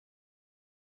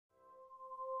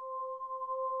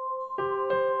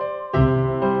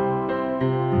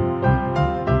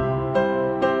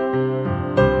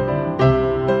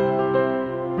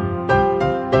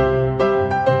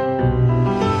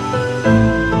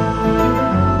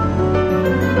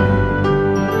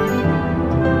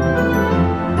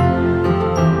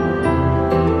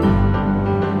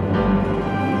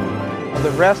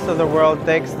rest of the world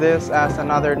takes this as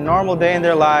another normal day in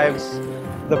their lives,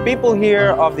 the people here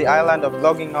of the island of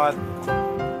Loguingot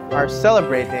are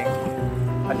celebrating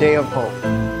a day of hope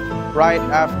right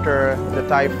after the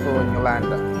typhoon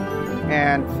Yolanda.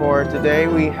 And for today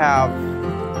we have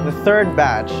the third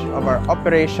batch of our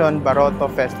Operation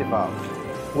Baroto Festival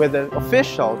with the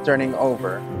official turning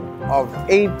over of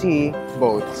 80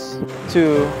 boats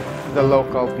to the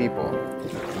local people.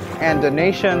 And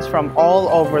donations from all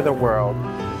over the world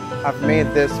have made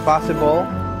this possible.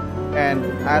 And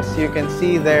as you can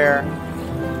see there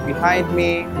behind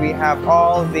me, we have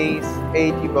all these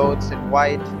 80 boats in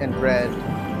white and red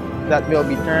that will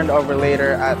be turned over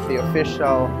later at the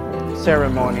official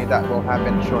ceremony that will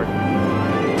happen shortly.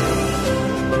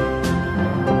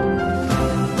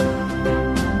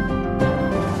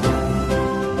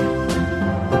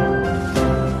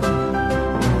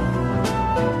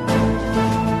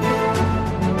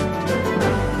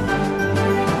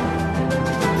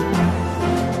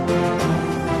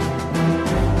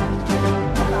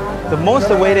 The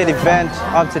most awaited event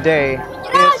of today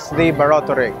is the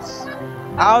Baroto race.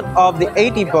 Out of the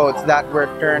 80 boats that were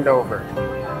turned over,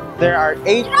 there are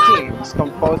 8 teams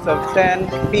composed of 10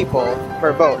 people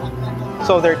per boat.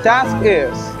 So their task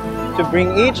is to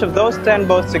bring each of those 10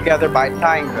 boats together by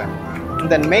tying them and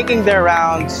then making their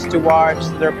rounds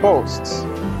towards their posts,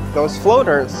 those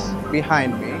floaters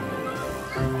behind me.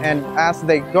 And as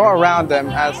they go around them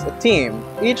as a team,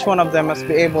 each one of them must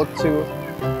be able to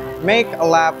make a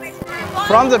lap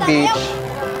from the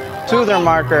beach to their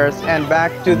markers and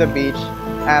back to the beach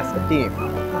as a team.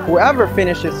 Whoever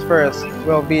finishes first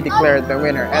will be declared the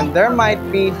winner, and there might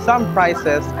be some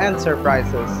prizes and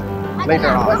surprises later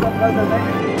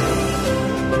on.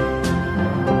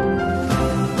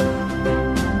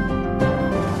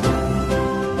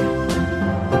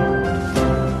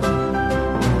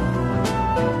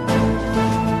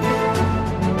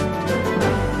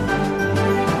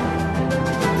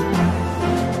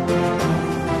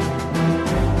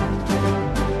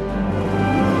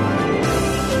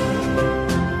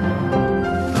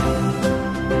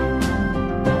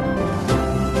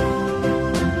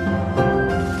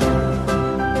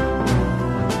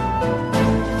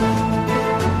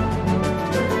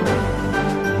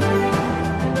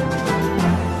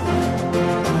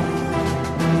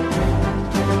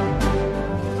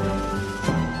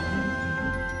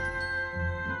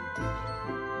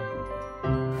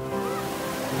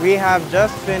 We have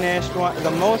just finished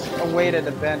the most awaited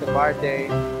event of our day.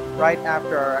 Right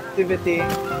after our activity,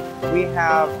 we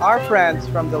have our friends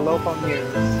from the local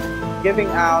news giving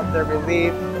out the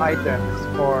relief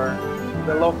items for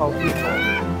the local people.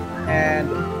 And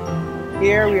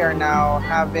here we are now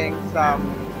having some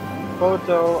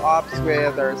photo ops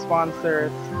with our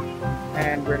sponsors,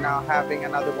 and we're now having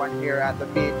another one here at the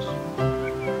beach.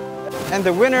 And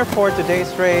the winner for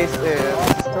today's race is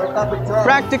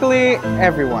practically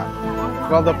everyone.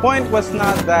 Well, the point was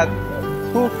not that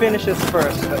who finishes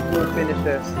first, but who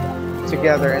finishes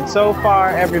together. And so far,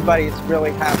 everybody is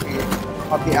really happy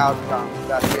of the outcome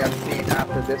that we have seen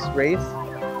after this race.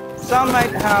 Some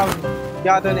might have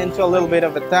gotten into a little bit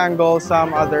of a tangle,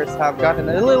 some others have gotten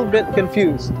a little bit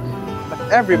confused.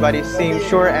 But everybody seems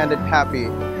sure-ended happy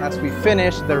as we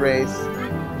finish the race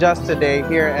just today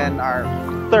here in our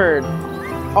third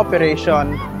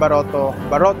Operation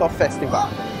Baroto Festival.